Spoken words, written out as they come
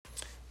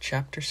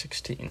Chapter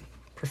 16.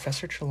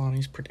 Professor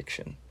Trelawney's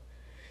Prediction.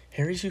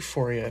 Harry's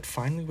euphoria at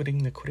finally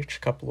winning the Quidditch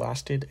Cup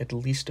lasted at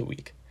least a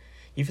week.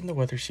 Even the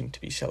weather seemed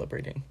to be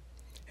celebrating.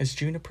 As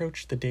June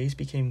approached, the days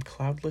became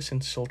cloudless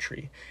and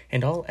sultry,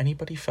 and all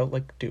anybody felt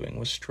like doing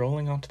was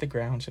strolling onto the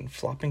grounds and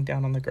flopping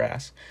down on the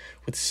grass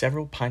with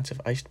several pints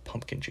of iced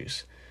pumpkin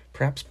juice,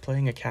 perhaps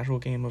playing a casual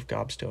game of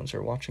gobstones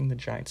or watching the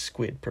giant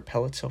squid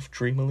propel itself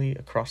dreamily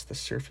across the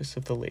surface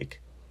of the lake.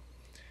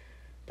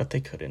 But they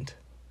couldn't.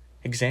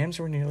 Exams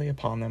were nearly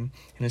upon them,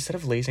 and instead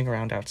of lazing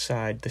around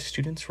outside, the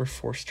students were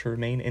forced to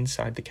remain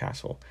inside the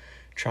castle,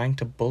 trying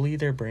to bully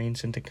their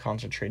brains into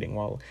concentrating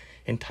while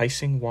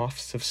enticing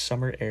wafts of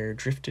summer air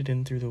drifted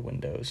in through the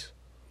windows.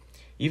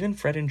 Even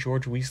Fred and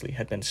George Weasley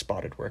had been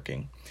spotted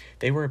working.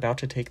 They were about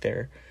to take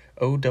their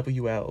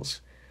OWLs,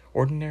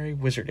 ordinary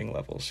wizarding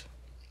levels.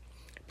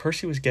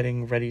 Percy was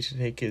getting ready to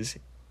take his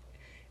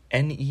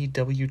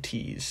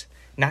NEWTs,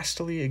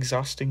 nastily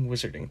exhausting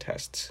wizarding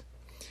tests,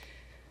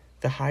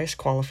 the highest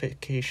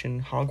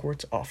qualification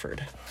Hogwarts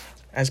offered.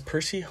 As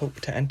Percy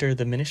hoped to enter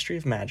the Ministry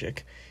of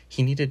Magic,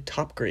 he needed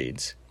top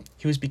grades.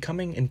 He was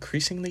becoming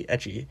increasingly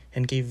edgy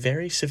and gave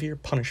very severe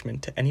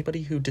punishment to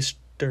anybody who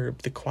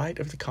disturbed the quiet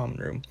of the common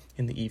room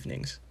in the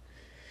evenings.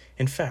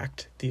 In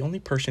fact, the only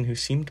person who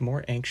seemed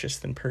more anxious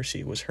than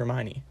Percy was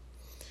Hermione.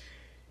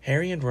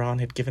 Harry and Ron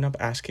had given up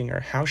asking her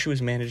how she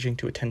was managing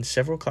to attend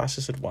several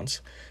classes at once,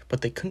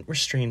 but they couldn't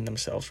restrain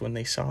themselves when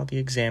they saw the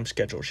exam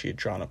schedule she had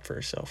drawn up for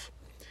herself.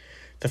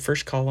 The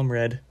first column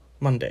read,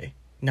 Monday,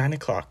 9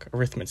 o'clock,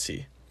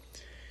 Arithmancy.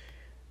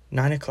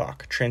 9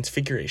 o'clock,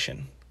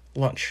 Transfiguration.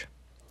 Lunch.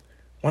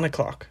 1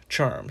 o'clock,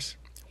 Charms.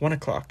 1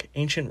 o'clock,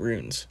 Ancient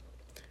Runes.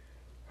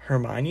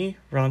 Hermione,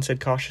 Ron said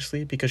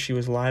cautiously, because she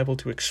was liable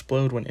to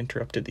explode when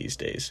interrupted these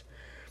days.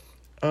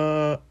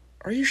 Are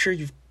you sure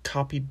you've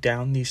copied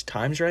down these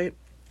times right?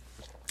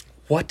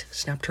 What?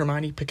 Snapped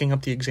Hermione, picking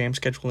up the exam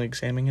schedule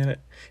and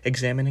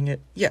examining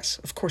it. Yes,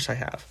 of course I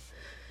have.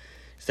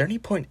 Is there any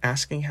point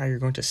asking how you're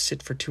going to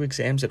sit for 2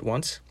 exams at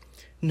once?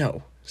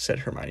 No, said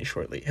Hermione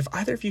shortly. Have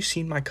either of you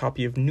seen my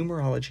copy of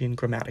Numerology and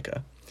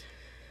Grammatica?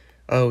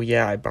 Oh,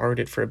 yeah, I borrowed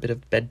it for a bit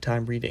of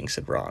bedtime reading,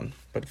 said Ron,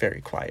 but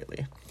very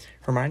quietly.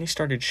 Hermione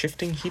started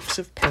shifting heaps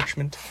of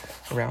parchment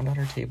around on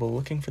her table,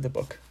 looking for the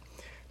book.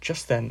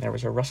 Just then there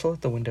was a rustle at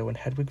the window and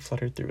Hedwig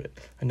fluttered through it,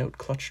 a note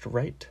clutched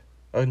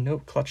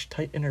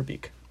tight in her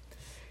beak.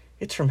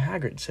 It's from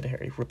Hagrid, said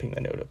Harry, ripping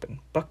the note open.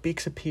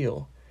 Buckbeak's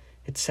appeal.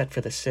 It's set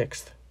for the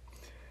 6th.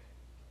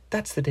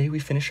 That's the day we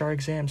finish our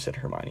exam, said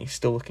Hermione,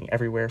 still looking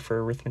everywhere for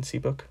a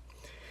arithmancy book.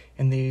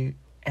 And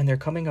they're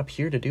coming up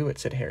here to do it,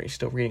 said Harry,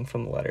 still reading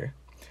from the letter.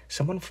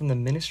 Someone from the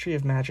Ministry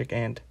of Magic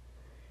and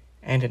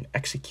an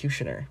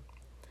executioner.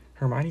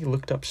 Hermione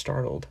looked up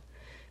startled.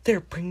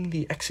 They're bringing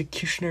the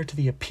executioner to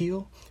the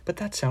appeal? But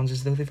that sounds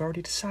as though they've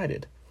already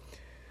decided.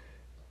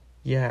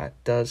 Yeah, it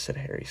does, said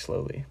Harry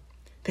slowly.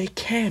 They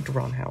can't,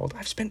 Ron howled.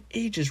 I've spent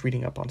ages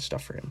reading up on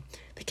stuff for him.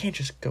 They can't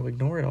just go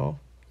ignore it all.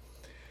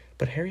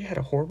 But Harry had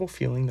a horrible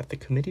feeling that the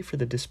Committee for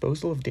the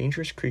Disposal of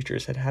Dangerous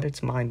Creatures had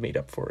its mind made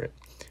up for it,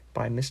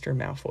 by Mr.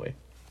 Malfoy.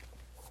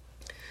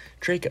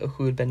 Draco,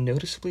 who had been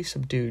noticeably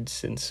subdued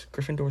since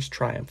Gryffindor's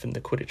triumph in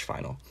the Quidditch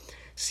final,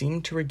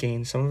 seemed to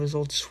regain some of his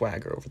old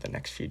swagger over the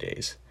next few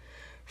days.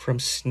 From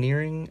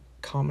sneering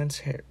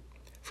comments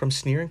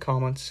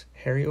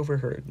Harry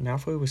overheard,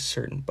 Malfoy was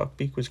certain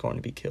Buckbeak was going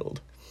to be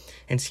killed,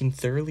 and seemed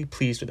thoroughly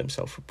pleased with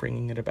himself for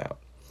bringing it about.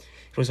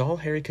 It was all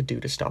Harry could do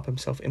to stop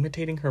himself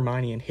imitating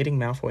Hermione and hitting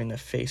Malfoy in the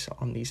face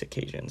on these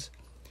occasions.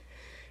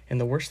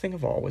 And the worst thing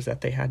of all was that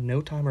they had no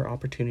time or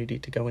opportunity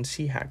to go and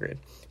see Hagrid,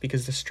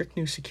 because the strict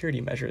new security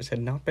measures had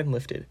not been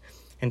lifted,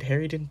 and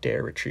Harry didn't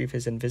dare retrieve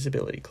his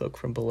invisibility cloak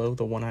from below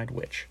the one-eyed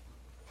witch.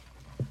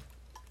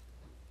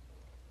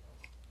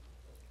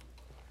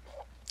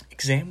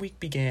 Exam week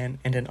began,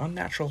 and an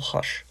unnatural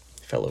hush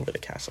fell over the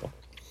castle.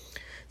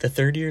 The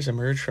third years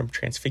emerged from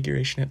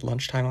Transfiguration at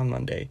lunchtime on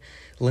Monday,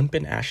 limp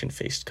and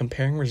ashen-faced,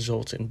 comparing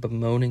results and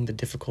bemoaning the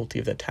difficulty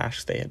of the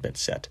tasks they had been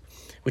set,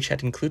 which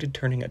had included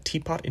turning a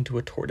teapot into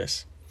a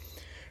tortoise.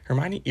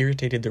 Hermione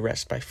irritated the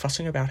rest by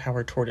fussing about how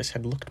her tortoise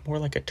had looked more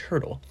like a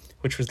turtle,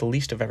 which was the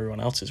least of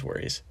everyone else's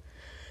worries.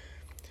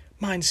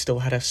 Mine still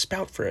had a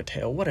spout for a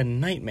tail. What a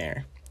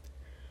nightmare.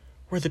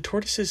 Were the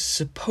tortoises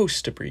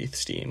supposed to breathe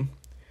steam?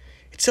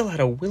 It still had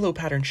a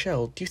willow-patterned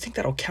shell. Do you think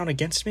that'll count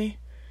against me?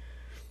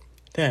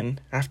 Then,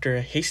 after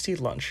a hasty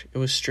lunch, it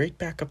was straight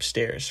back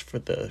upstairs for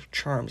the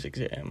Charms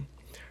exam.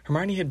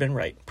 Hermione had been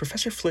right.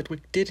 Professor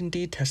Flitwick did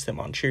indeed test them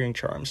on cheering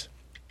charms.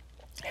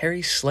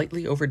 Harry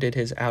slightly overdid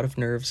his out of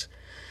nerves,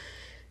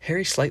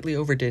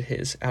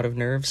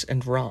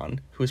 and Ron,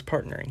 who was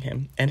partnering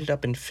him, ended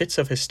up in fits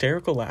of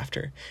hysterical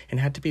laughter and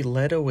had to be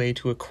led away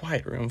to a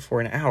quiet room for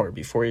an hour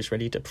before he was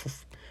ready to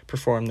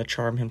perform the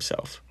charm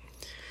himself.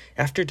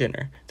 After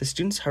dinner, the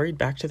students hurried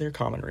back to their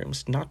common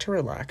rooms, not to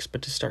relax,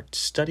 but to start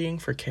studying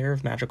for care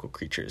of magical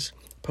creatures,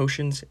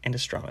 potions, and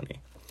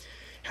astronomy.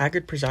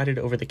 Hagrid presided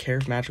over the care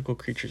of magical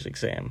creatures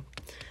exam,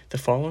 the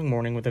following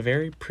morning with a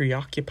very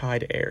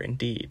preoccupied air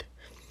indeed.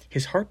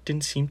 His heart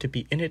didn't seem to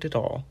be in it at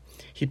all,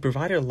 He'd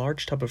provided a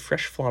large tub of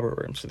fresh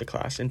flobberworms for the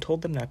class and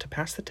told them that to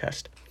pass the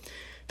test,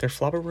 their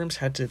flobberworms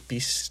had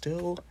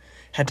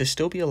to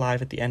still be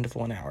alive at the end of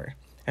 1 hour.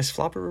 As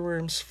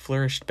flobberworms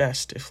flourished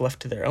best if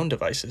left to their own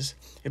devices,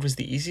 it was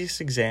the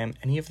easiest exam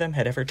any of them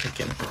had ever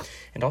taken,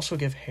 and also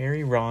gave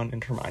Harry, Ron,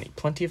 and Hermione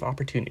plenty of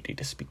opportunity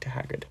to speak to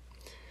Hagrid.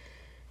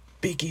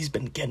 "Beaky's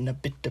been getting a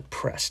bit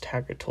depressed,"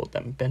 Hagrid told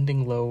them,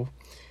 bending low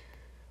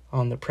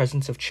on the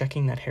presence of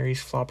checking that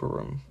Harry's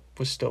flobberworm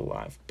was still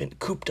alive. "Been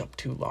cooped up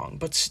too long,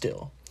 but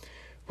still.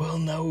 We'll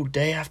know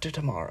day after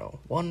tomorrow,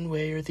 one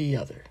way or the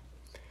other."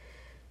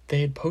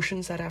 They had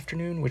potions that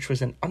afternoon, which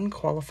was an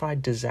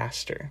unqualified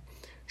disaster.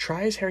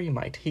 Try as Harry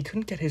might, he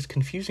couldn't get his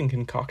confusing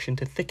concoction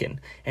to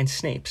thicken, and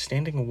Snape,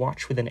 standing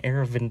watch with an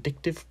air of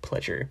vindictive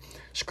pleasure,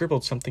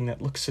 scribbled something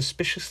that looked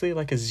suspiciously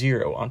like a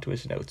 0 onto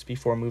his notes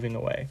before moving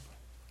away.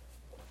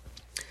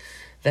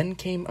 Then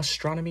came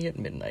Astronomy at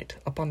Midnight,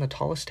 up on the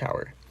tallest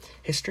tower,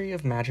 History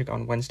of Magic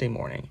on Wednesday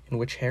morning, in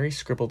which Harry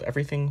scribbled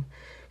everything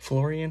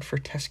Florian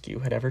Fortescue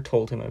had ever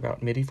told him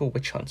about medieval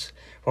witch hunts,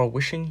 while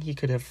wishing he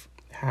could have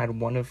had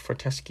one of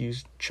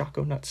Fortescue's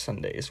choco nut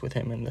sundaes with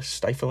him in the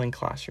stifling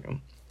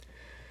classroom.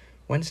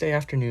 Wednesday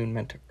afternoon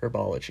meant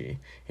herbology,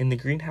 in the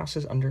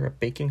greenhouses under a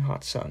baking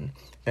hot sun,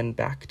 then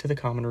back to the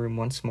common room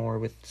once more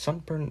with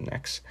sunburnt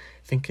necks,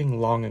 thinking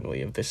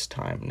longingly of this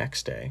time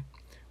next day,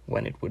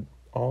 when it would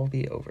all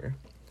be over.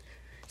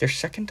 Their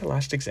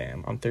second-to-last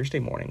exam on Thursday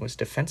morning was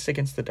Defense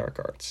Against the Dark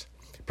Arts.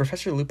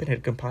 Professor Lupin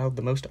had compiled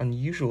the most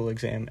unusual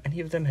exam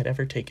any of them had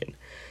ever taken,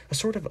 a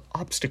sort of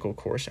obstacle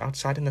course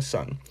outside in the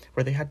sun,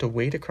 where they had to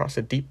wade across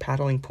a deep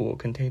paddling pool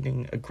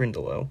containing a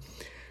Grindylow,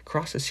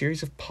 cross a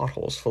series of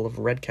potholes full of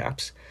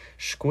redcaps,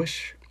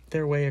 squish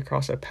their way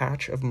across a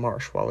patch of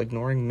marsh while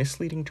ignoring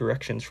misleading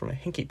directions from a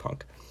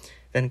hinky-punk,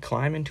 then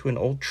climb into an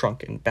old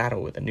trunk and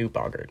battle with a new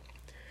boggart.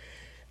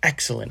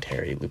 "Excellent,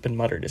 Harry," Lupin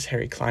muttered as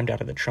Harry climbed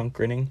out of the trunk,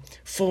 grinning.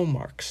 "Full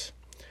marks."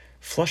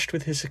 Flushed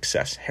with his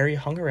success, Harry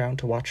hung around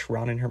to watch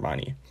Ron and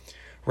Hermione.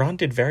 Ron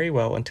did very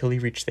well until he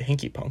reached the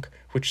hinky-punk,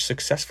 which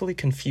successfully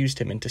confused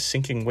him into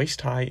sinking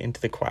waist-high into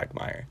the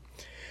quagmire.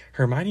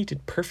 Hermione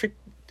did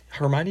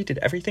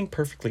everything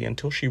perfectly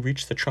until she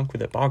reached the trunk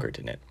with a boggart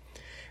in it.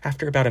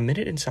 After about a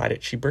minute inside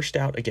it, she burst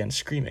out again,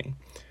 screaming.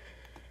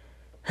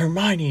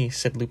 "Hermione,"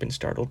 said Lupin,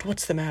 startled,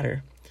 "what's the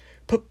matter?"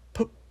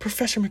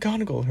 Professor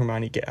McGonagall,"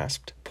 Hermione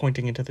gasped,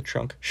 pointing into the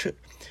trunk.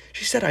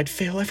 She said I'd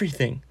fail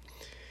everything."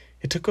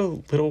 It took a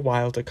little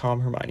while to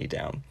calm Hermione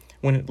down.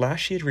 When at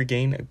last she had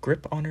regained a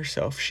grip on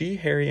herself, she,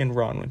 Harry, and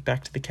Ron went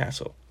back to the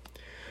castle.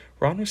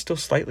 Ron was still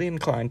slightly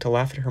inclined to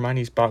laugh at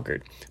Hermione's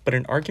boggart, but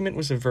an argument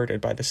was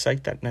averted by the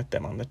sight that met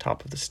them on the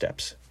top of the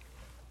steps.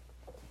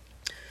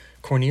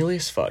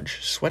 Cornelius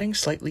Fudge, sweating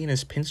slightly in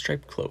his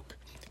pinstriped cloak,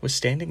 was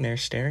standing there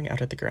staring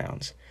out at the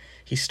grounds.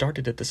 He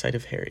started at the sight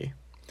of Harry.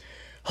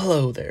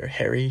 "Hello there,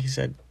 Harry," he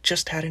said.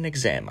 "Just had an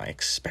exam, I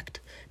expect.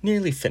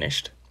 Nearly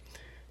finished."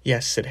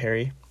 "Yes," said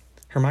Harry.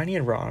 Hermione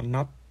and Ron,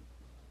 not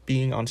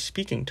being on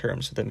speaking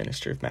terms with the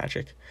Minister of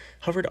Magic,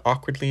 hovered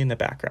awkwardly in the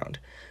background.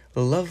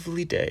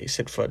 "Lovely day,"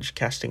 said Fudge,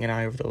 casting an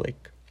eye over the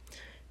lake.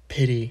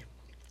 Pity.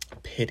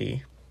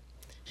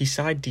 He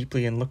sighed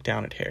deeply and looked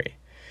down at Harry.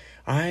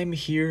 "I'm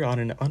here on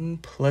an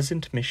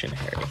unpleasant mission,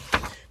 Harry.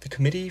 The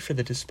Committee for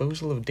the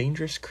Disposal of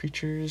Dangerous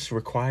Creatures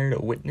required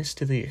a witness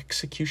to the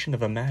execution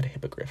of a mad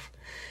hippogriff.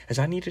 As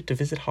I needed to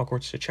visit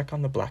Hogwarts to check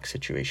on the black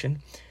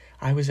situation,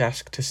 I was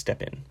asked to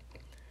step in."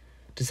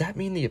 "Does that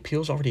mean the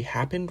appeal's already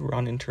happened?"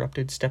 Ron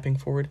interrupted, stepping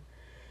forward.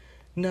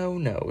 No,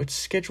 it's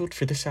scheduled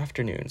for this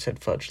afternoon," said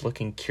Fudge,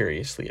 looking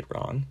curiously at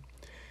Ron.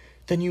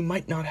 Then you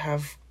might not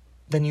have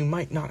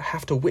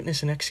to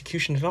witness an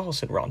execution at all,"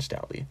 said Ron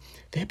stoutly.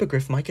 "The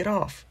hippogriff might get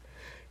off."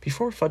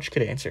 Before Fudge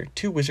could answer,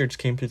 2 wizards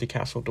came through the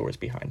castle doors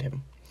behind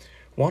him.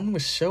 One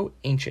was so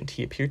ancient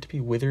he appeared to be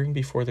withering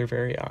before their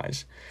very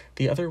eyes.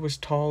 The other was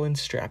tall and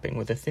strapping,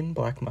 with a thin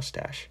black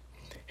mustache.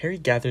 Harry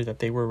gathered that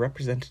they were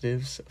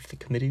representatives of the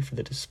Committee for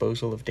the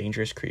Disposal of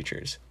Dangerous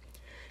Creatures,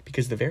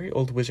 because the very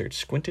old wizard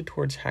squinted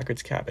towards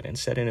Hagrid's cabin and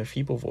said in a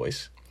feeble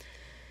voice,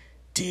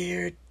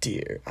 Dear,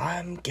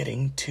 I'm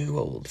getting too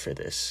old for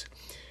this.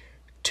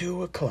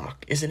 2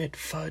 o'clock, isn't it,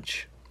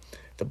 Fudge?"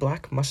 The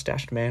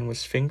black-mustached man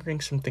was fingering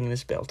something in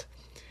his belt.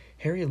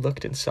 Harry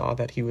looked and saw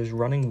that he was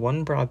running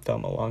one broad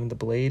thumb along the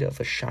blade of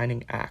a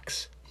shining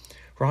axe.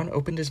 Ron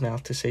opened his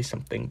mouth to say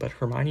something, but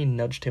Hermione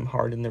nudged him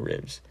hard in the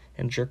ribs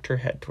and jerked her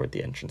head toward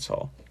the entrance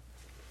hall.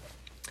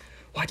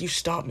 "Why'd you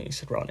stop me?"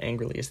 said Ron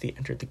angrily as they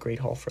entered the great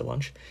hall for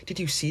lunch. "Did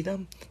you see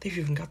them? They've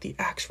even got the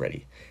axe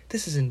ready.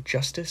 This isn't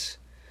justice."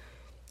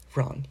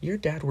 "Ron, your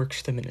dad works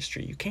for the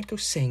ministry. You can't go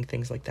saying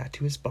things like that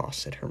to his boss,"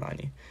 said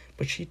Hermione,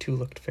 but she too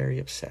looked very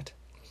upset.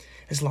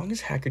 "As long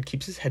as Hagrid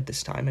keeps his head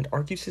this time and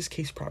argues his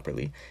case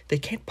properly, they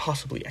can't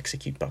possibly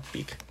execute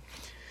Buckbeak."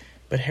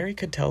 But Harry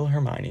could tell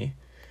Hermione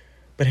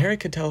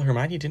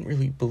didn't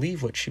really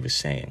believe what she was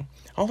saying.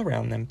 All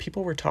around them,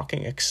 people were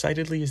talking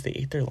excitedly as they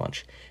ate their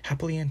lunch,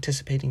 happily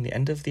anticipating the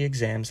end of the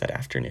exams that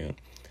afternoon.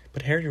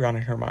 But Harry, Ron,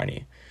 and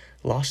Hermione,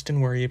 lost in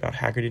worry about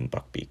Hagrid and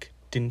Buckbeak,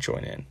 didn't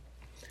join in.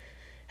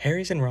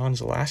 Harry's and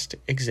Ron's last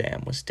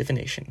exam was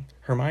divination,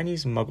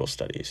 Hermione's Muggle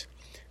studies.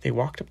 They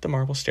walked up the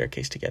marble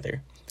staircase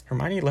together.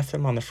 Hermione left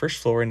them on the first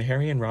floor, and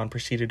Harry and Ron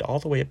proceeded all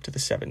the way up to the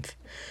 7th,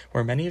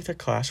 where many of their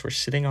class were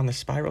sitting on the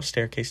spiral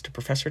staircase to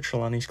Professor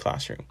Trelawney's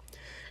classroom,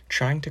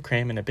 trying to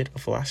cram in a bit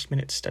of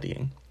last-minute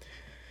studying.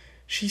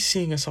 "She's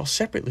seeing us all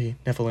separately,"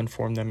 Neville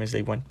informed them as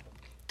they went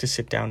to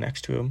sit down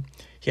next to him.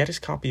 He had his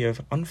copy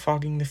of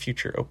Unfogging the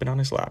Future open on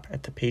his lap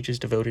at the pages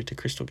devoted to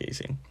crystal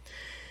gazing.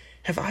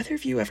 "Have either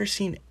of you ever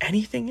seen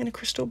anything in a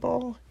crystal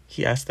ball?"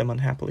 he asked them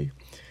unhappily.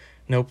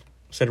 "Nope,"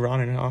 said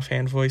Ron in an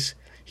offhand voice.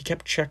 He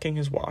kept checking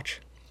his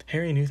watch.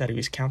 Harry knew that he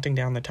was counting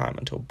down the time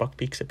until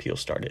Buckbeak's appeal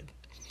started.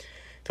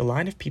 The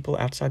line of people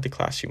outside the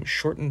classroom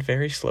shortened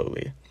very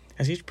slowly.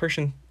 As each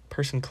person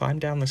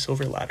climbed down the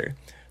silver ladder,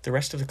 the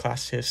rest of the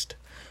class hissed,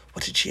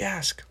 "What did she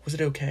ask? Was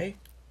it okay?"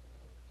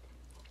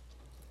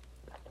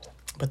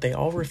 But they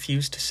all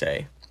refused to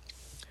say.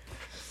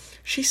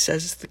 "She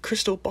says the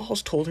crystal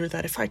balls told her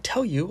that if I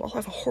tell you, I'll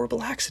have a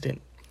horrible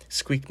accident,"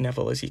 squeaked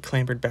Neville as he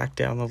clambered back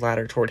down the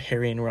ladder toward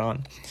Harry and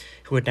Ron,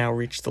 who had now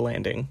reached the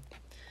landing.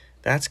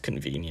 "That's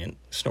convenient,"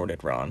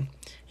 snorted Ron.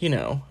 "You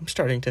know, I'm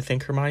starting to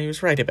think Hermione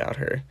was right about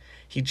her."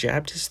 He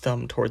jabbed his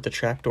thumb toward the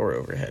trapdoor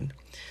overhead.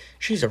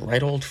 "She's a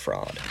right old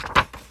fraud."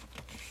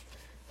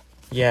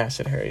 "Yeah,"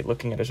 said Harry,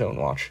 looking at his own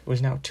watch. It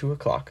was now 2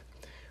 o'clock.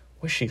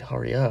 "Wish she'd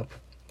hurry up."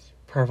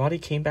 Parvati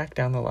came back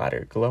down the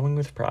ladder, glowing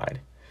with pride.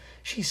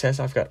 She says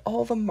I've got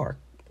all the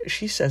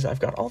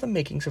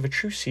makings of a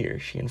true seer,"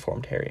 she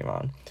informed Harry and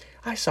Ron.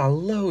 "I saw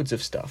loads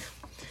of stuff."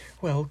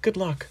 "Well, good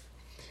luck."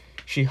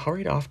 She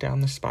hurried off down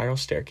the spiral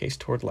staircase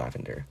toward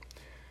Lavender.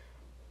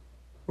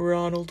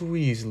 "Ronald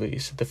Weasley,"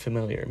 said the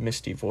familiar,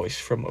 misty voice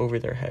from over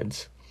their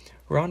heads.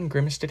 Ron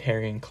grimaced at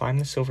Harry and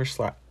climbed the silver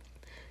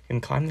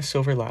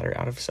ladder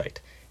out of sight.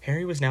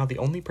 Harry was now the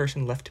only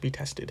person left to be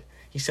tested.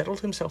 He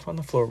settled himself on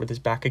the floor with his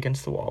back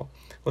against the wall,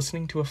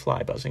 listening to a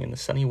fly buzzing in the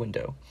sunny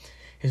window,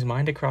 his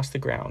mind across the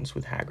grounds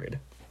with Hagrid.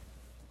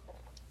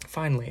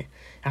 Finally,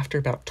 after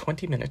about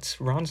 20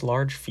 minutes, Ron's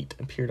large feet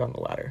appeared on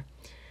the ladder.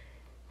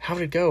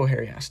 "How'd it go?"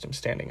 Harry asked him,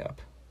 standing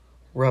up.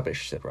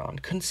 "Rubbish," said Ron.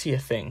 "Couldn't see a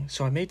thing,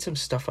 so I made some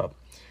stuff up.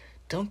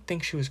 Don't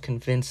think she was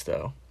convinced,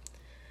 though."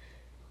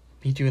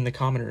 "Meet you in the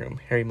common room,"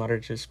 Harry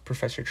muttered as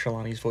Professor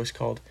Trelawney's voice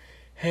called,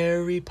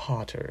 "Harry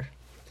Potter."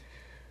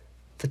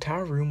 The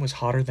tower room was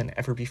hotter than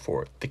ever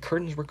before. The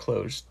curtains were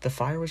closed, the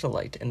fire was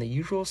alight, and the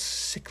usual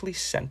sickly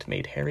scent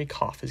made Harry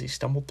cough as he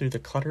stumbled through the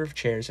clutter of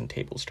chairs and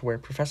tables to where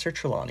Professor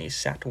Trelawney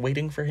sat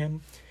waiting for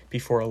him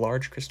before a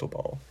large crystal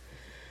ball.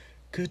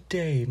 "Good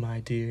day,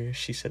 my dear,"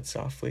 she said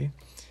softly.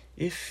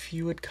 "If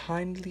you would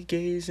kindly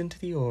gaze into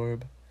the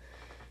orb.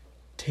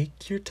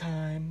 Take your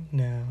time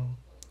now.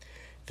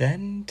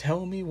 Then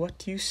tell me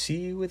what you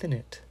see within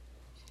it."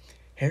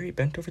 Harry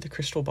bent over the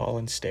crystal ball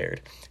and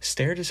stared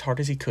as hard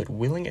as he could,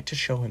 willing it to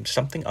show him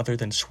something other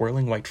than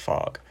swirling white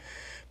fog.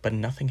 But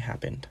nothing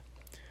happened.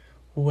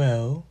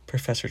 "Well,"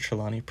 Professor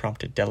Trelawney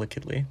prompted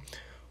delicately,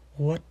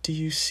 "what do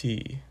you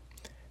see?"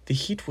 The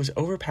heat was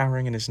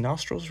overpowering and his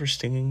nostrils were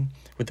stinging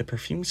with the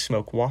perfumed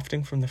smoke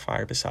wafting from the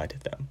fire beside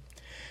them.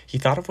 He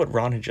thought of what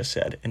Ron had just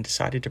said and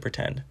decided to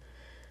pretend.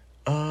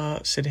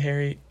 Said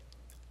Harry,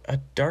 "a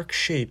dark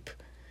shape.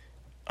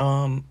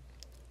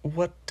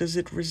 What does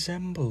it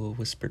resemble?"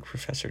 whispered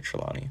Professor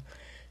Trelawney.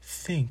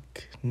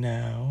 "Think,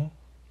 now."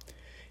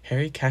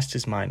 Harry cast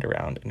his mind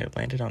around and it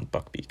landed on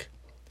Buckbeak.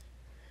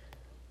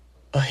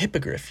 "A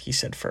hippogriff," he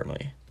said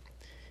firmly.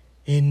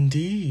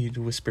 "Indeed,"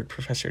 whispered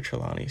Professor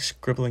Trelawney,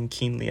 scribbling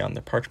keenly on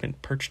the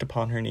parchment perched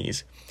upon her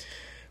knees.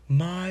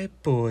 "My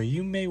boy,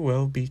 you may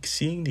well be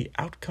seeing the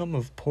outcome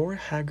of poor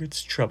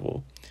Hagrid's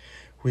trouble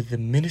with the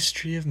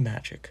Ministry of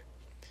Magic.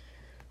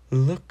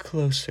 Look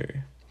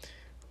closer.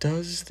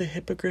 Does the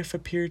hippogriff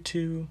appear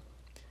to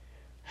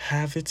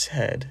have its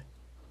head?"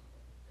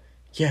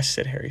 "Yes,"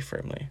 said Harry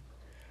firmly.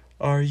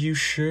 "Are you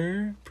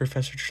sure?"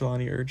 Professor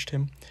Trelawney urged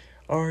him.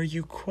 "Are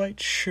you quite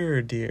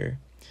sure, dear?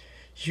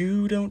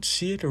 You don't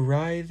see it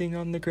writhing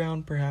on the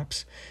ground,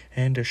 perhaps,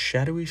 and a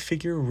shadowy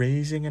figure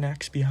raising an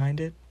axe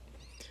behind it?"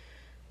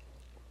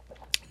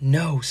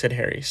 "No," said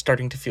Harry,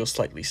 starting to feel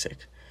slightly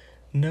sick.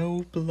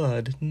 "No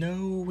blood,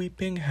 no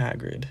weeping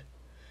Hagrid."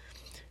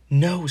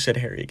 "No," said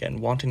Harry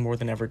again, wanting more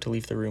than ever to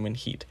leave the room in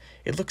heat.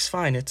 "It looks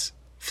fine. It's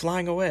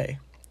flying away."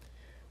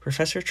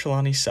 Professor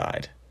Trelawney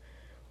sighed.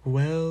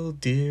 "Well,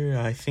 dear,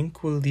 I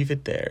think we'll leave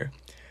it there.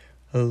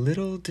 A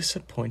little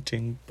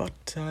disappointing,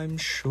 but I'm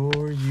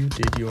sure you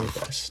did your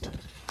best."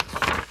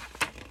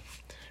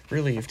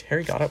 Relieved,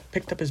 Harry got up,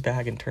 picked up his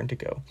bag, and turned to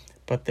go.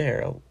 But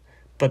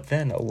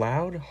then a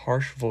loud,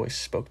 harsh voice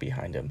spoke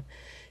behind him.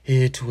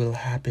 "It will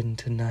happen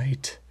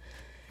tonight."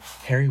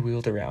 Harry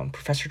wheeled around.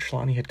 Professor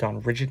Trelawney had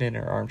gone rigid in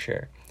her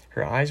armchair.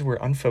 Her eyes were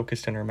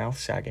unfocused and her mouth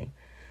sagging.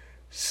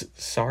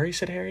 "Sorry,"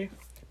 said Harry.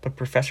 But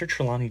Professor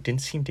Trelawney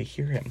didn't seem to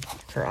hear him.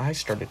 Her eyes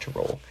started to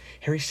roll.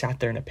 Harry sat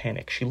there in a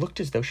panic. She looked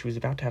as though she was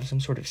about to have some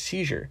sort of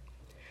seizure.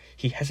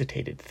 He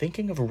hesitated,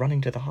 thinking of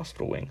running to the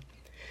hospital wing.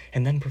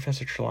 And then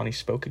Professor Trelawney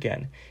spoke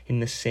again, in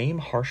the same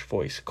harsh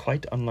voice,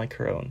 quite unlike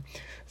her own.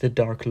 "The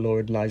Dark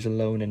Lord lies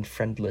alone and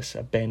friendless,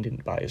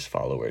 abandoned by his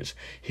followers.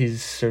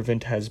 His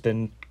servant has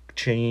been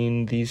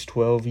chained these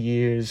 12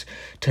 years.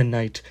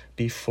 Tonight,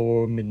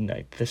 before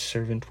midnight, the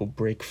servant will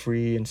break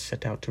free and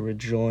set out to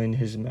rejoin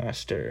his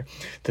master.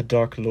 The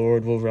Dark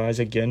Lord will rise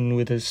again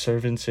with his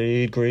servant's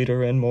aid,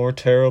 greater and more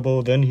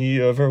terrible than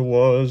he ever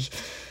was.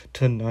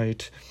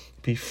 Tonight,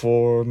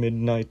 before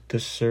midnight, the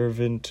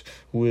servant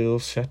will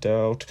set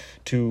out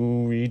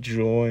to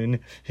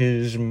rejoin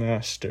his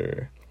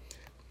master."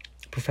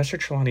 Professor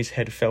Trelawney's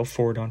head fell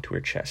forward onto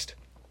her chest.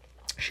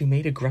 She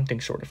made a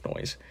grunting sort of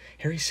noise.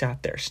 Harry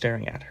sat there,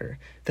 staring at her.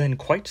 Then,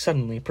 quite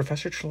suddenly,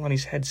 Professor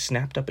Trelawney's head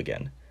snapped up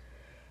again.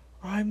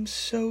 "I'm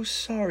so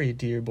sorry,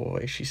 dear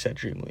boy," she said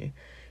dreamily.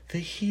 "The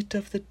heat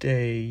of the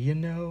day, you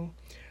know.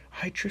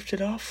 I drifted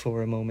off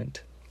for a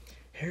moment."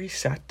 Harry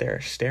sat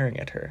there, staring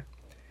at her.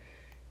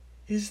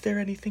 "Is there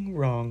anything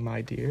wrong,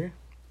 my dear?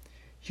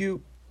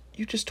 You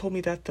just told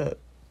me that the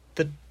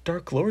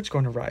Dark Lord's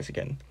going to rise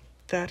again,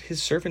 that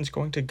his servant's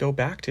going to go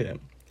back to him."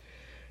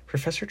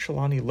 Professor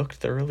Trelawney looked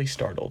thoroughly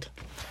startled.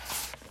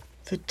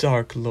 "The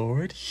Dark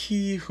Lord,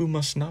 he who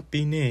must not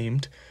be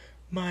named?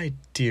 My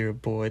dear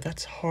boy,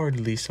 that's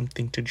hardly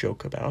something to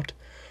joke about.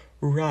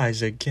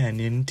 Rise again,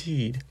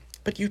 indeed.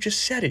 But you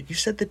just said it. You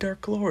said the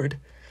Dark Lord."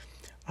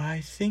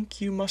 "I think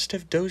you must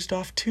have dozed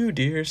off too,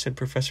 dear," said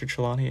Professor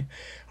Trelawney.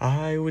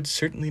 "I would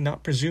certainly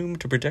not presume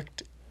to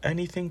predict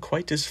anything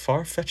quite as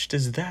far-fetched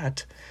as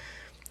that."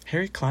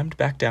 Harry climbed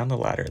back down the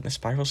ladder in the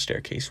spiral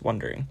staircase,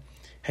 wondering,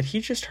 had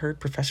he just heard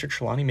Professor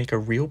Trelawney make a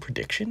real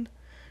prediction?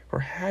 Or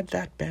had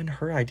that been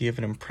her idea of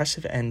an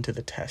impressive end to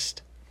the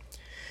test?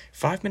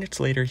 5 minutes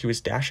later, he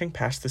was dashing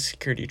past the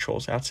security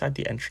trolls outside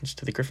the entrance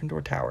to the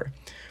Gryffindor Tower,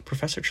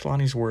 Professor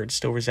Trelawney's words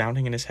still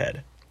resounding in his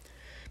head.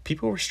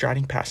 People were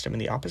striding past him in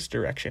the opposite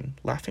direction,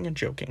 laughing and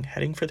joking,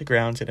 heading for the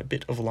grounds in a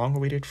bit of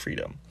long-awaited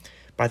freedom.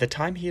 By the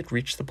time he had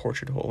reached the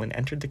portrait hole and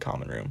entered the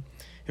common room,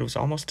 it was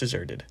almost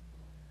deserted.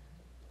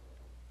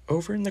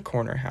 Over in the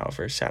corner,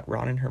 however, sat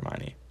Ron and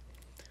Hermione.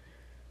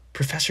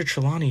 "Professor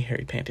Trelawney,"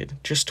 Harry panted,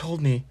 "just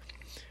told me—"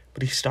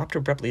 But he stopped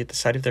abruptly at the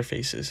sight of their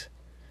faces.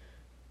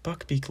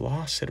 "Buckbeak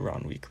lost," said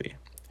Ron weakly.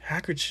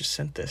 "Hagrid's just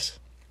sent this."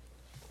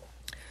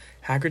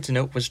 Hagrid's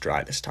note was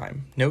dry this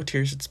time. No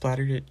tears had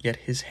splattered it, yet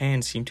his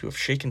hand seemed to have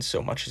shaken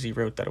so much as he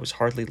wrote that it was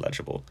hardly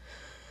legible.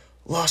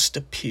 "Lost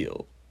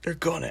appeal. They're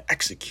going to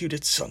execute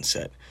at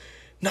sunset.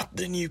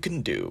 Nothing you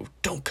can do.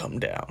 Don't come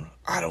down.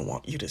 I don't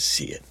want you to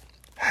see it.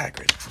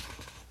 Hagrid."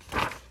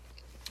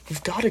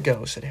 "We've got to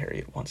go," said Harry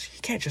at once. "He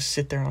can't just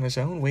sit there on his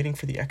own, waiting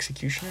for the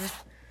executioner."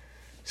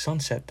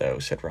 "Sunset, though,"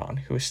 said Ron,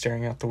 who was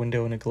staring out the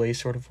window in a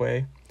glazed sort of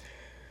way.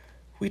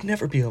 "We'd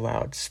never be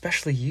allowed,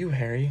 especially you,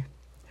 Harry."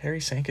 Harry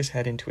sank his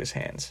head into his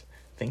hands,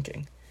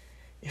 thinking,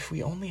 if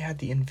we only had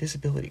the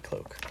invisibility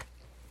cloak.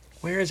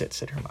 "Where is it?"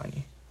 said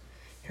Hermione.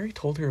 Harry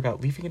told her about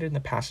leaving it in the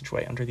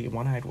passageway under the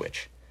one-eyed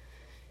witch.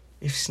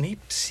 "If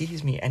Snape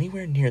sees me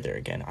anywhere near there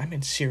again, I'm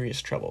in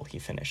serious trouble," he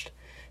finished.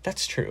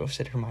 "That's true,"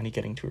 said Hermione,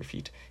 getting to her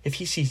feet. "If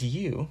he sees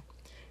you,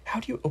 how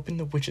do you open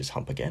the witch's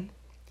hump again?"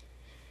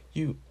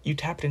 You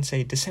tap it and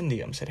say,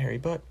 'Descendium,'" said Harry,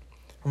 but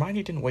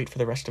Hermione didn't wait for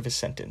the rest of his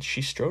sentence.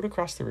 She strode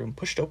across the room,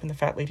 pushed open the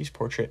fat lady's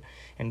portrait,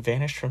 and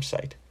vanished from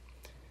sight.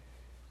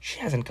 "She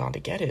hasn't gone to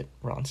get it,"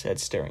 Ron said,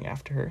 staring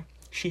after her.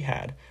 She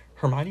had.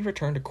 Hermione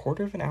returned a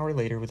quarter of an hour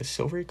later with a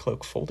silvery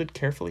cloak folded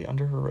carefully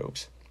under her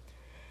robes.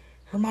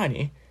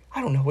 "Hermione,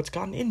 I don't know what's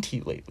gotten into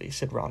you lately,"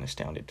 said Ron,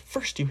 astounded.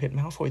 "First you hit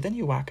Malfoy, then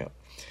you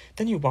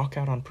walk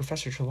out on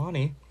Professor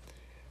Trelawney."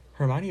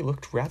 Hermione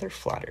looked rather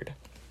flattered.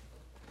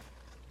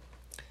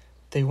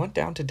 They went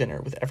down to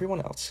dinner with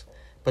everyone else,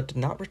 but did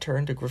not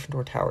return to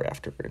Gryffindor Tower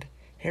afterward.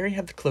 Harry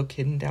had the cloak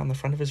hidden down the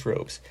front of his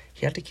robes.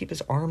 He had to keep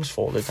his arms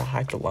folded to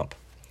hide the lump.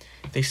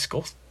 They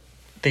skulked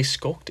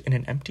in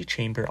an empty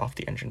chamber off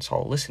the entrance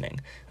hall, listening,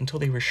 until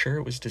they were sure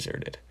it was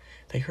deserted.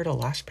 They heard a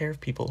last pair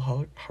of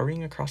people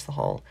hurrying across the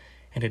hall,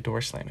 and a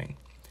door slamming.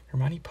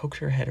 Hermione poked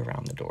her head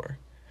around the door.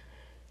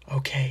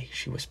 "Okay,"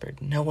 she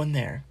whispered. "No one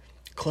there.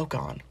 Cloak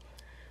on."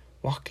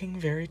 Walking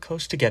very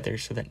close together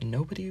so that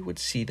nobody would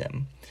see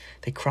them,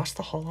 they crossed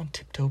the hall on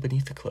tiptoe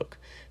beneath the cloak,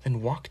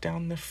 then walked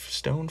down the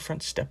stone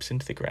front steps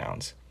into the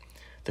grounds.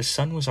 The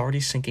sun was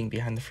already sinking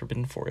behind the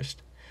forbidden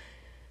forest,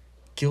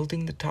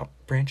 gilding the top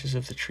branches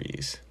of the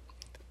trees.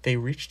 They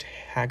reached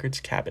Hagrid's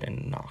cabin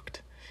and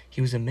knocked.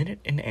 He was a minute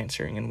in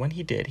answering, and when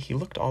he did, he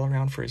looked all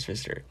around for his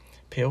visitor,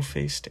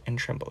 pale-faced and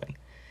trembling.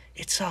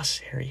 "It's us,"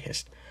 Harry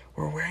hissed.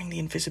 "We're wearing the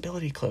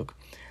invisibility cloak.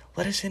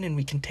 Let us in and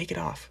we can take it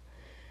off."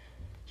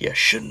 "You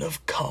shouldn't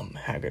have come,"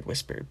 Hagrid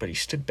whispered, but he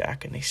stood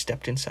back and they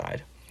stepped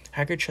inside.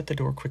 Hagrid shut the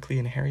door quickly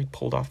and Harry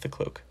pulled off the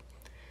cloak.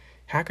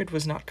 Hagrid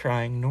was not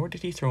crying, nor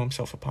did he throw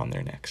himself upon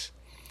their necks.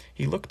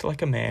 He looked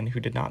like a man who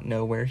did not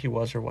know where he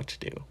was or what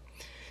to do.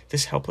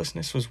 This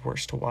helplessness was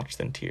worse to watch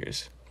than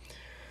tears.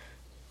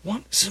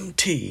 "Want some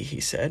tea?"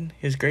 he said.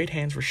 His great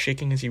hands were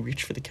shaking as he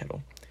reached for the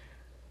kettle.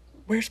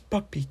 "Where's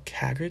Buckbeak,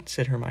 Hagrid?"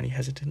 said Hermione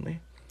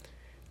hesitantly.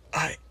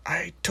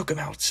 I took him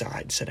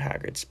outside, said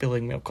Hagrid,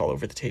 spilling milk all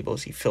over the table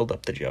as he filled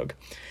up the jug.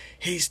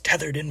 He's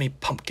tethered in me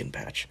pumpkin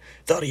patch.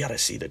 Thought he ought to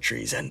see the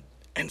trees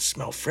and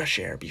smell fresh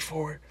air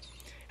before...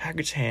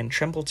 Hagrid's hand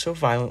trembled so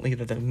violently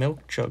that the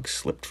milk jug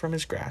slipped from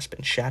his grasp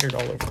and shattered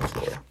all over the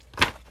floor.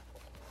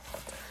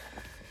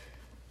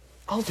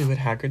 I'll do it,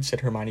 Hagrid,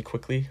 said Hermione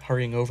quickly,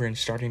 hurrying over and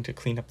starting to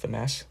clean up the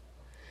mess.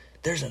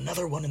 There's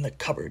another one in the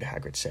cupboard,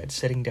 Hagrid said,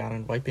 sitting down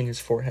and wiping his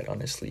forehead on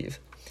his sleeve.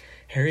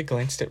 Harry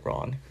glanced at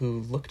Ron,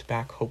 who looked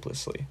back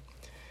hopelessly.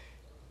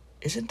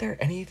 Isn't there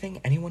anything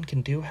anyone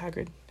can do,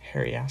 Hagrid?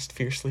 Harry asked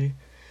fiercely,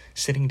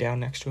 sitting down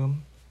next to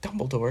him.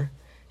 Dumbledore.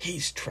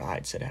 He's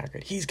tried, said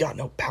Hagrid. He's got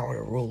no power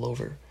to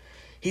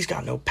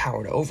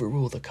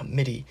overrule the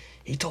committee.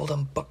 He told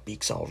them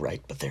Buckbeak's all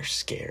right, but they're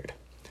scared.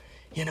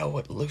 You know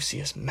what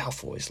Lucius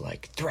Malfoy's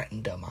like.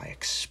 Threatened them, I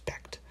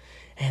expect.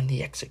 And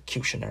the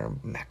executioner,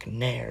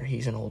 McNair,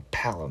 he's an old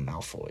pal of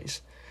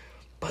Malfoy's.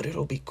 But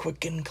it'll be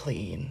quick and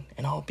clean,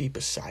 and I'll be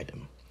beside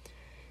him.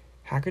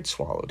 Hagrid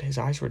swallowed. His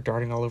eyes were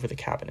darting all over the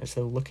cabin, as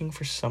though looking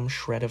for some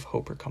shred of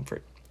hope or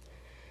comfort.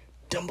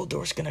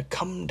 Dumbledore's gonna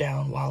come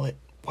down while it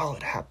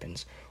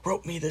happens.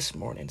 Wrote me this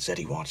morning, said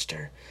he wants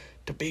her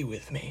to be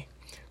with me.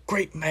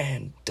 Great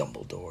man,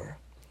 Dumbledore.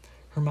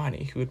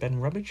 Hermione, who had been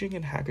rummaging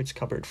in Hagrid's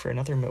cupboard for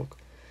another milk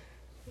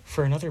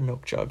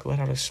jug, let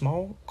out a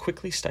small,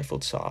 quickly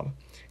stifled sob.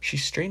 She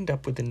straightened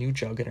up with the new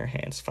jug in her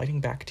hands,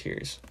 fighting back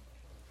tears.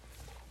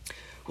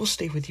 We'll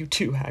stay with you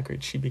too,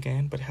 Hagrid, she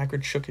began, but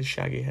Hagrid shook his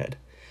shaggy head.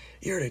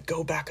 You're to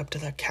go back up to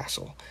the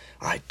castle.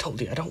 I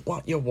told you I don't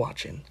want you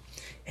watching.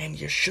 And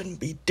you shouldn't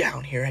be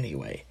down here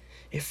anyway.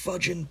 If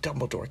Fudge and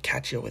Dumbledore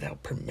catch you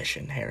without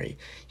permission, Harry,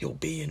 you'll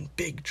be in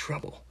big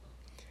trouble.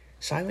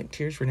 Silent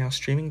tears were now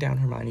streaming down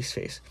Hermione's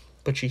face,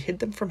 but she hid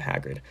them from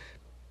Hagrid,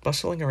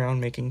 bustling around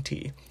making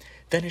tea.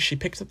 Then, as she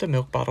picked up the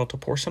milk bottle to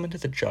pour some into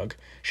the jug,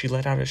 she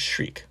let out a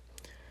shriek.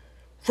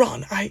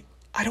 Ron, I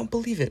don't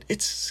believe it.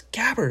 It's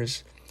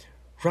Scabbers.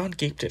 Ron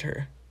gaped at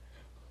her.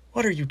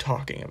 What are you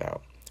talking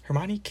about?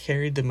 Hermione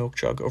carried the milk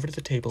jug over to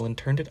the table and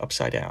turned it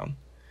upside down.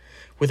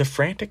 With a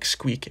frantic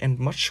squeak and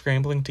much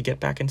scrambling to get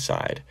back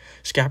inside,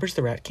 Scabbers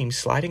the rat came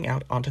sliding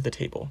out onto the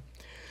table.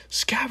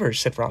 Scabbers,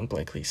 said Ron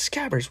blankly.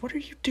 Scabbers, what are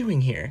you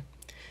doing here?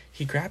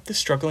 He grabbed the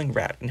struggling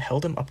rat and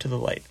held him up to the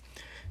light.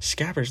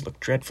 Scabbers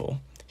looked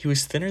dreadful. He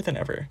was thinner than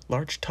ever.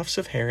 Large tufts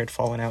of hair had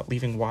fallen out,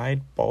 leaving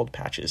wide, bald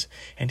patches,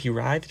 and he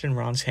writhed in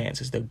Ron's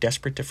hands as though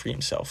desperate to free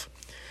himself.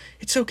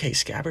 It's okay,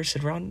 Scabbers,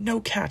 said Ron.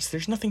 No cats,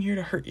 there's nothing here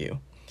to hurt you.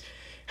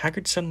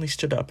 Hagrid suddenly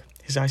stood up,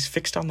 his eyes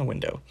fixed on the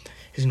window.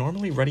 His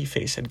normally ruddy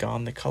face had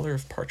gone the color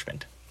of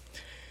parchment.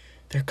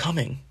 They're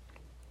coming.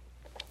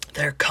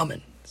 They're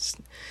coming.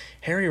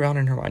 Harry, Ron,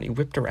 and Hermione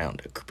whipped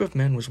around. A group of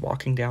men was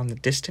walking down the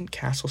distant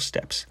castle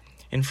steps.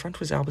 In front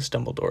was Albus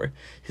Dumbledore,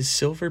 his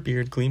silver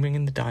beard gleaming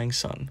in the dying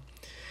sun.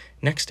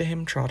 Next to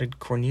him trotted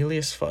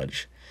Cornelius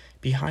Fudge.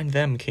 Behind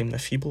them came the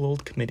feeble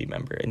old committee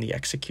member and the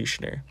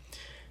executioner,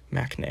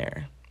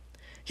 McNair.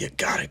 You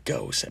gotta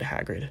go, said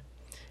Hagrid.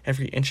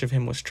 Every inch of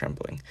him was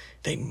trembling.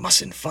 They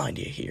mustn't find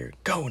you here.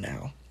 Go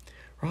now.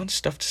 Ron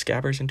stuffed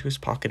Scabbers into his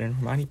pocket and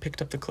Hermione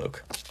picked up the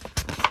cloak.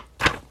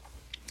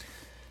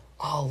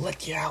 I'll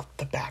let you out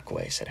the back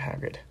way, said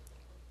Hagrid.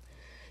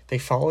 They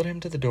followed him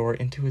to the door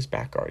into his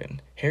back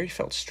garden. Harry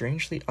felt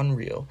strangely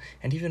unreal,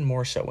 and even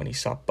more so when he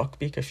saw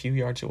Buckbeak a few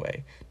yards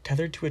away,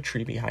 tethered to a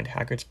tree behind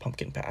Hagrid's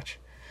pumpkin patch.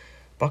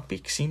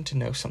 Buckbeak seemed to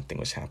know something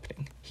was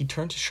happening. He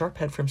turned his sharp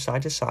head from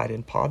side to side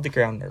and pawed the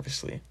ground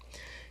nervously.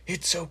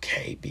 It's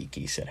okay,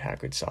 Beaky, said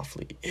Hagrid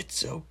softly.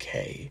 It's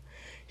okay.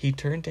 He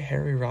turned to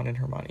Harry, Ron, and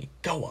Hermione.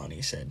 Go on,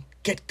 he said.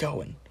 Get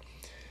going.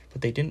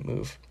 But they didn't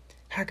move.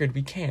 Hagrid,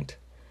 we can't.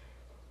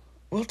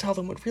 We'll tell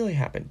them what really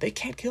happened. They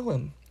can't kill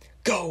him.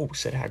 Go,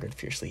 said Hagrid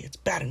fiercely. It's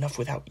bad enough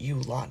without you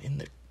lot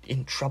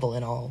in trouble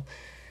and all.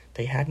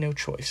 They had no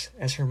choice.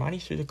 As Hermione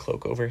threw the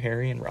cloak over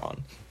Harry and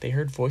Ron, they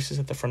heard voices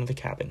at the front of the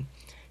cabin.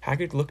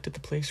 Hagrid looked at the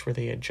place where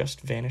they had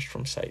just vanished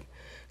from sight.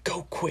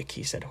 Go quick,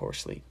 he said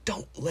hoarsely.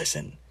 Don't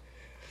listen.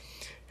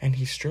 And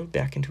he strode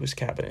back into his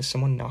cabin as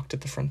someone knocked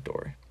at the front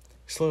door.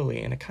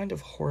 Slowly, in a kind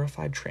of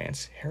horrified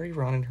trance, Harry,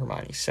 Ron, and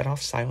Hermione set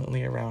off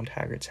silently around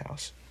Hagrid's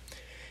house.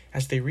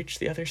 As they reached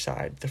the other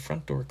side, the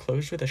front door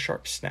closed with a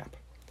sharp snap.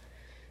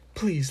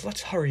 Please,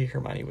 let's hurry,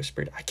 Hermione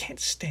whispered. I can't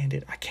stand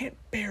it. I can't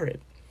bear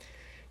it.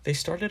 They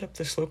started up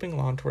the sloping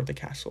lawn toward the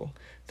castle.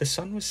 The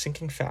sun was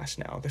sinking fast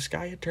now. The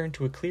sky had turned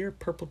to a clear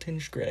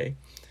purple-tinged gray,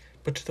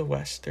 but to the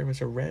west there was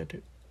a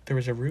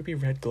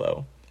ruby-red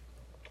glow.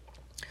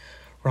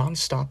 Ron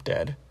stopped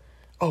dead.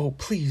 Oh,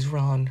 please,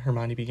 Ron,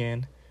 Hermione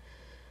began.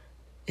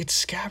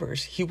 It's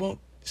Scabbers. He won't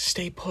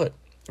stay put.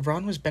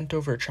 Ron was bent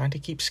over, trying to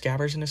keep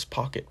Scabbers in his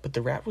pocket, but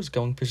the rat was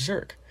going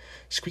berserk,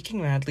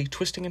 squeaking madly,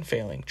 twisting and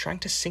failing, trying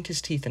to sink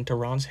his teeth into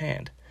Ron's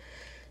hand.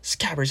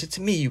 Scabbers, it's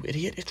me, you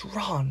idiot. It's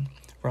Ron,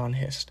 Ron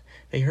hissed.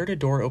 They heard a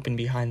door open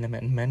behind them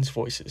and men's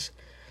voices.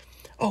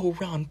 Oh,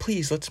 Ron,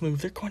 please, let's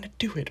move. They're going to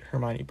do it,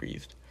 Hermione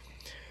breathed.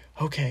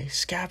 Okay,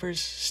 Scabbers,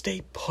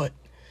 stay put.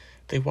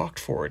 They walked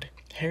forward.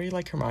 Harry,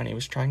 like Hermione,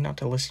 was trying not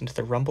to listen to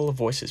the rumble of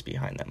voices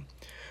behind them.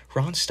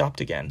 Ron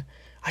stopped again.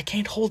 I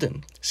can't hold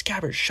him.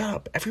 Scabbers, shut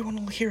up. Everyone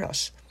will hear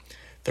us.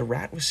 The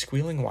rat was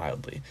squealing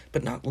wildly,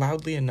 but not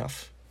loudly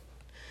enough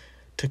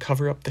to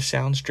cover up the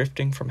sounds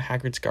drifting from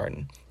Hagrid's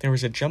garden. There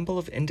was a jumble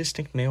of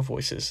indistinct male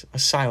voices, a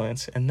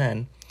silence, and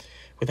then,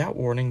 without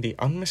warning, the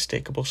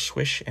unmistakable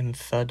swish and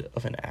thud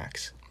of an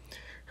axe.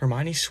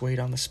 Hermione swayed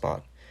on the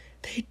spot.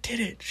 They did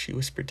it, she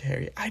whispered to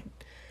Harry. I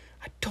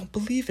don't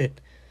believe it.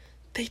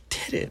 They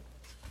did it.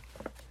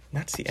 And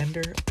that's the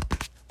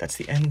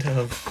end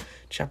of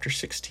chapter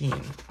 16.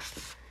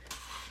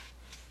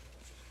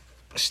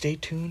 Stay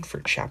tuned for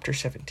chapter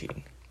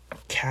 17.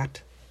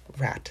 Cat,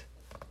 Rat,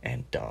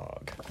 and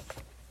Dog.